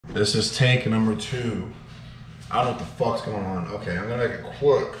This is take number 2. I don't know what the fuck's going on. Okay, I'm gonna make it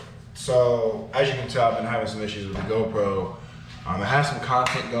quick. So, as you can tell, I've been having some issues with the GoPro. I had some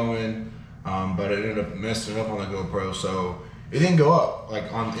content going, but it ended up messing up on the GoPro, so it didn't go up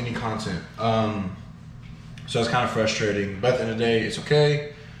like on any content. So it's kind of frustrating, but at the end of the day, it's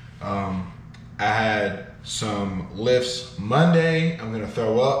okay. I had some lifts Monday. I'm gonna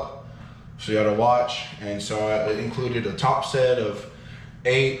throw up, so you gotta watch. And so it included a top set of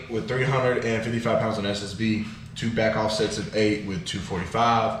 8 with 355 pounds on SSB, 2 back off sets of 8 with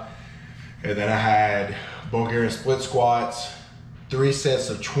 245. And then I had Bulgarian split squats, 3 sets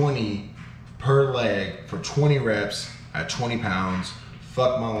of 20 per leg for 20 reps at 20 pounds.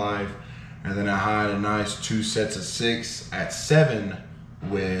 Fuck my life. And then I had a nice 2 sets of 6 at 7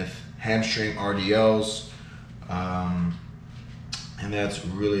 with hamstring RDLs. And that's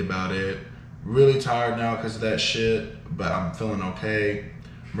really about it. Really tired now because of that shit, but I'm feeling okay.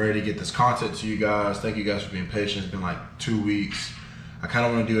 I'm ready to get this content to you guys. Thank you guys for being patient. It's been like 2 weeks. I kind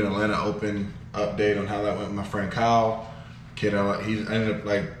of want to do an Atlanta Open update on how that went with my friend Kyle. Kid, he ended up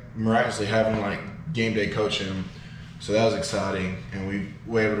like miraculously having like game day coach him. So that was exciting, and we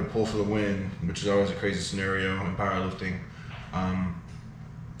were able to pull for the win, which is always a crazy scenario in powerlifting.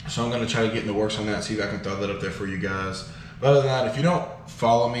 So I'm gonna try to get in the works on that, see if I can throw that up there for you guys. But other than that, if you don't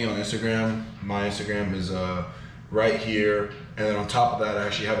follow me on Instagram, my Instagram is right here. And then on top of that, I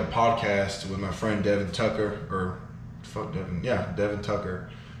actually have a podcast with my friend Devin Tucker, Devin Tucker.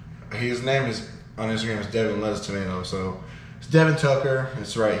 His name is on Instagram is Devin Lettuce Tomato. So it's Devin Tucker.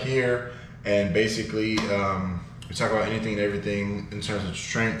 It's right here, and basically we talk about anything and everything in terms of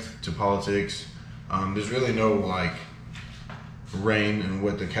strength to politics. There's really no like reign in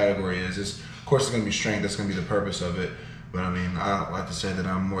what the category is. Of course, it's gonna be strength. That's gonna be the purpose of it. But I mean, I like to say that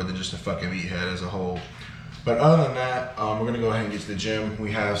I'm more than just a fucking meathead as a whole. But other than that, we're gonna go ahead and get to the gym.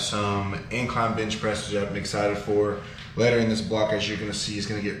 We have some incline bench presses that I'm excited for. Later in this block, as you're gonna see, it's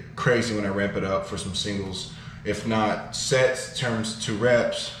gonna get crazy when I ramp it up for some singles. If not sets, turns to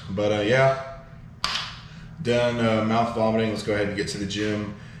reps. But yeah, done mouth vomiting. Let's go ahead and get to the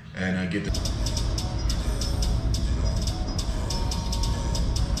gym and get the...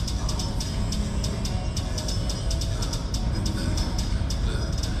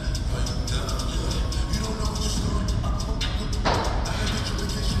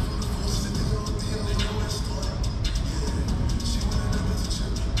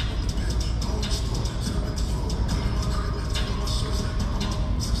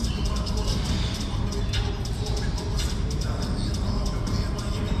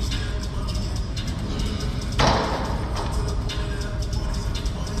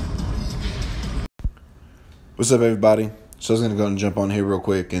 What's up, everybody? So I was going to go and jump on here real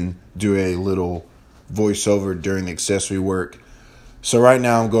quick and do a little voiceover during the accessory work. So right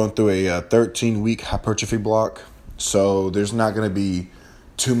now I'm going through a 13-week hypertrophy block. So there's not going to be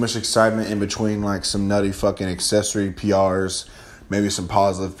too much excitement in between like some nutty fucking accessory PRs, maybe some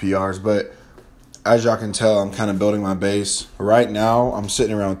positive PRs. But as y'all can tell, I'm kind of building my base. Right now I'm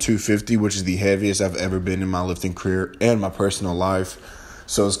sitting around 250, which is the heaviest I've ever been in my lifting career and my personal life.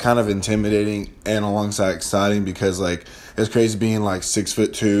 So it's kind of intimidating and alongside exciting because like it's crazy being like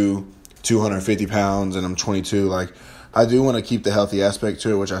 6'2", 250 pounds, and I'm 22. Like I do want to keep the healthy aspect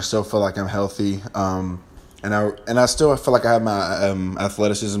to it, which I still feel like I'm healthy. And I still feel like I have my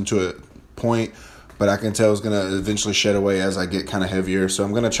athleticism to a point, but I can tell it's gonna eventually shed away as I get kind of heavier. So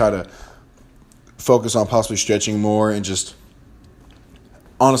I'm gonna try to focus on possibly stretching more and just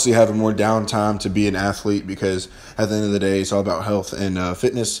honestly having more downtime to be an athlete, because at the end of the day, it's all about health and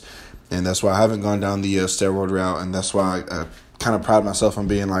fitness. And that's why I haven't gone down the steroid route. And that's why I kind of pride myself on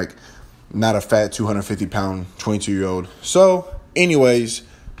being like not a fat 250-pound 22-year-old. So anyways,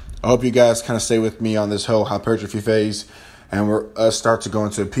 I hope you guys kind of stay with me on this whole hypertrophy phase. And we're start to go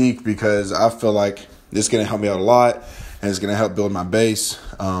into a peak, because I feel like this is going to help me out a lot. And it's going to help build my base.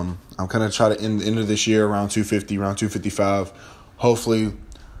 I'm going to try to end the end of this year around 250, around 255. Hopefully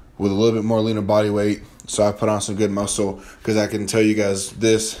with a little bit more leaner body weight, so I put on some good muscle, because I can tell you guys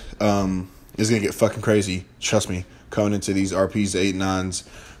this is going to get fucking crazy. Trust me, coming into these RPs 8, 9s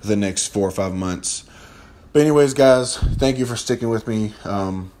the next 4 or 5 months. But anyways, guys, thank you for sticking with me,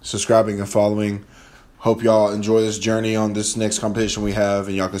 subscribing and following. Hope y'all enjoy this journey on this next competition we have,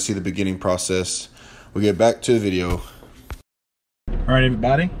 and y'all can see the beginning process. We'll get back to the video. All right,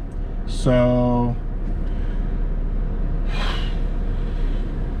 everybody. So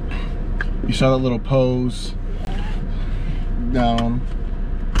you saw that little pose down.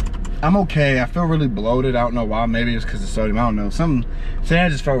 I'm okay. I feel really bloated. I don't know why. Maybe it's because of sodium. I don't know. Today I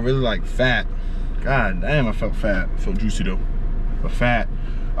just felt really like fat. God damn, I felt fat. I felt juicy though, but fat.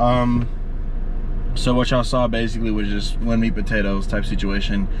 So what y'all saw basically was just one meat potatoes type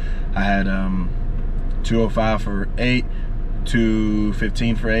situation. I had 205 for 8,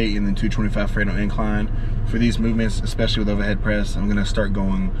 215 for 8, and then 225 for 8 on incline. For these movements, especially with overhead press, I'm gonna start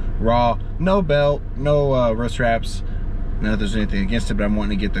going raw, no belt, no wrist wraps. Not that there's anything against it, but I'm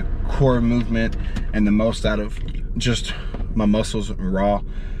wanting to get the core movement and the most out of just my muscles raw.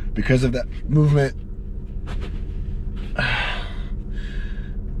 Because of that movement,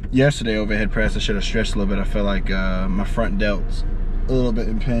 yesterday overhead press, I should have stretched a little bit. I felt like my front delt's a little bit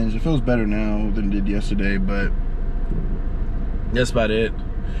impinged. It feels better now than it did yesterday, but that's about it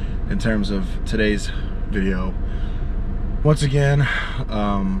in terms of today's video. Once again, at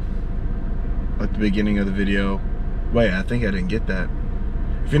the beginning of the video, wait, I think I didn't get that.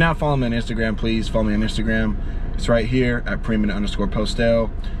 If you're not following me on Instagram, please follow me on Instagram. It's right here at @preminute_postel.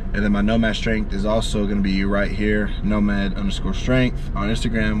 And then my Nomad Strength is also gonna be right here, Nomad_strength on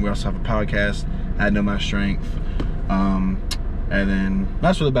Instagram. We also have a podcast at Nomad Strength. And then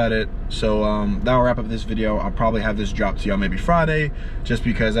that's really about it. So that'll wrap up this video. I'll probably have this drop to y'all maybe Friday, just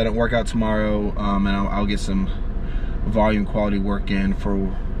because I don't work out tomorrow, and I'll get some volume quality work in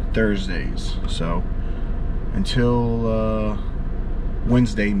for Thursdays. So until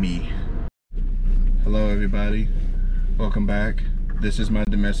Wednesday me. Hello everybody, welcome back. This is my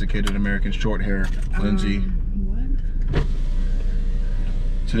domesticated American short hair, Lindsay. What?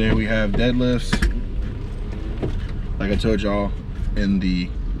 Today we have deadlifts, like I told y'all in the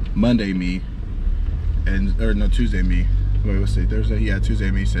Monday me, or no, Tuesday me. Wait, what's it, Thursday? Yeah,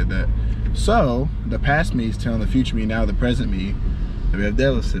 Tuesday me said that. So the past me is telling the future me, now the present me, that we have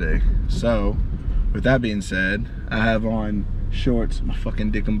deadlifts today. So with that being said, I have on shorts. My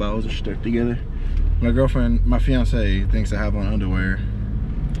fucking dick and balls are stuck together. My girlfriend, my fiance, thinks I have on underwear.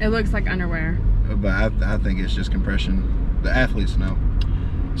 It looks like underwear. But I think it's just compression. The athletes know.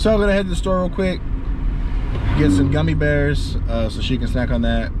 So I'm gonna head to the store real quick, get some gummy bears so she can snack on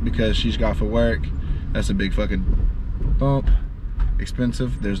that because she's got for work. That's a big fucking bump.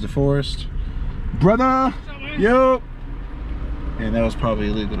 Expensive. There's the forest. Brother! Yo! And that was probably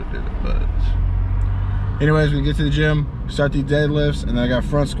illegal to do it, but anyways, we get to the gym, start these deadlifts, and then I got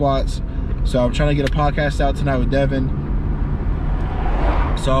front squats. So I'm trying to get a podcast out tonight with Devin.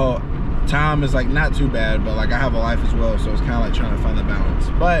 So time is like not too bad, but like I have a life as well, so it's kind of like trying to find the balance.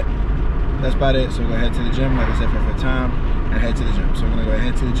 But that's about it. So we're gonna head to the gym, like I said, for time, and head to the gym. So we're gonna go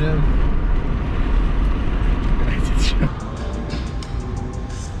ahead to the gym. Head to the gym.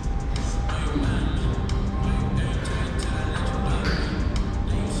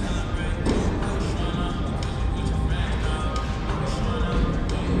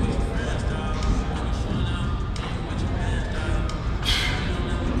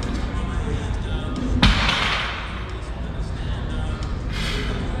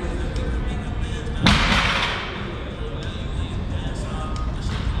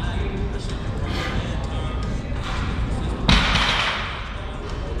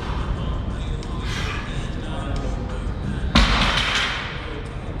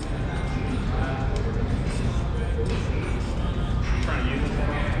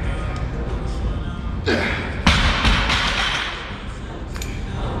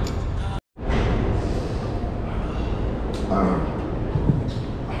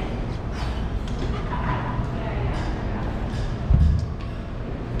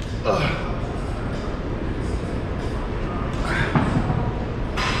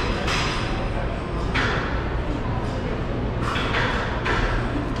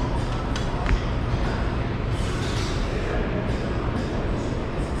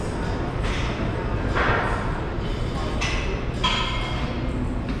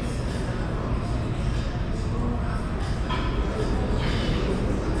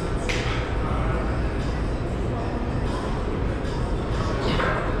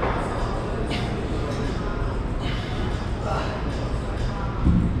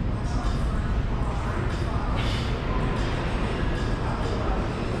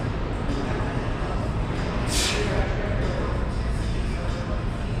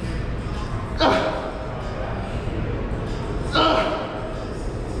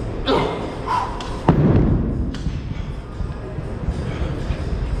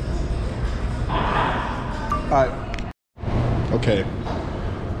 Okay,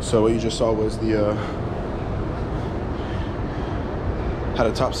 so what you just saw was the had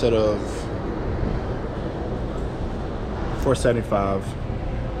a top set of 475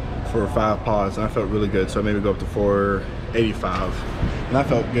 for 5 pods, and I felt really good, so I made me go up to 485, and that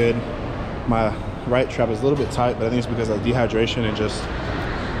felt good. My right trap is a little bit tight, but I think it's because of dehydration and just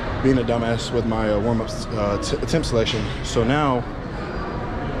being a dumbass with my warm-up attempt selection. So now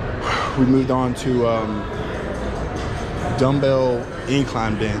we moved on to dumbbell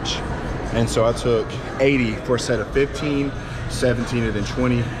incline bench. And so I took 80 for a set of 15, 17, and then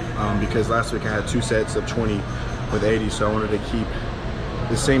 20 because last week I had 2 sets of 20 with 80. So I wanted to keep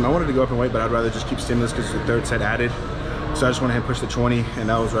the same. I wanted to go up in weight, but I'd rather just keep stimulus because the 3rd set added. So I just went ahead and pushed the 20, and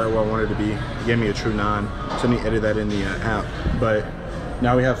that was right where I wanted to be. It gave me a true 9. So let me edit that in the app. But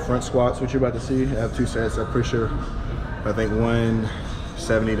now we have front squats, which you're about to see. I have 2 sets, I'm pretty sure. I think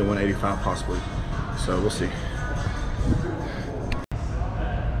 170 to 185 possibly. So we'll see.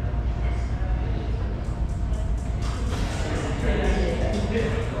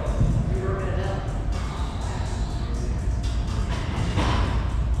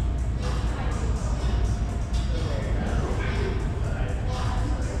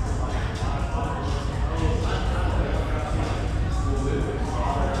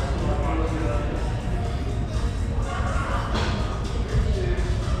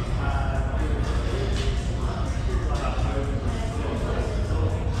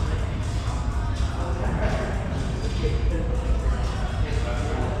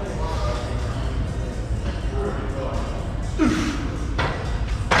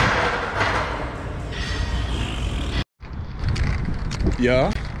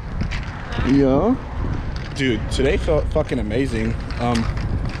 Yeah. Dude, today felt fucking amazing. I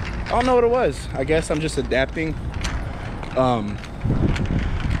don't know what it was. I guess I'm just adapting.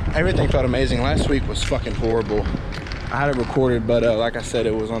 Everything felt amazing. Last week was fucking horrible. I had it recorded, but like I said,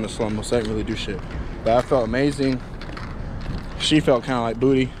 it was on the slow-mo, so I didn't really do shit. But I felt amazing. She felt kind of like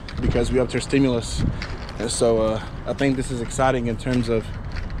booty because we upped her stimulus. And so I think this is exciting in terms of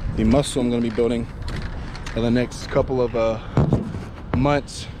the muscle I'm gonna be building in the next couple of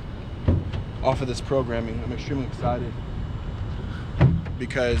months off of this programming. I'm extremely excited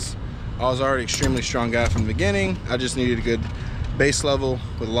because I was already extremely strong guy from the beginning. I just needed a good base level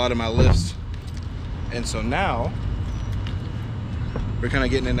with a lot of my lifts, and so now we're kind of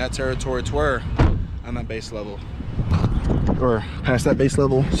getting in that territory to where I'm at base level or past that base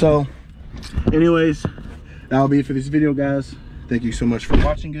level. So anyways, that'll be it for this video, guys. Thank you so much for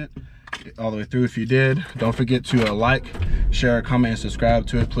watching it all the way through. If you did, don't forget to like, share, comment, and subscribe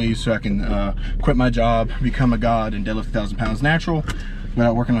to it, please, so I can quit my job, become a god, and deadlift 1,000 pounds natural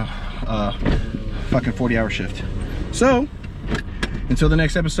without working a fucking 40-hour shift. So until the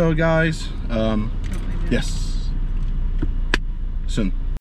next episode, guys, yes, soon.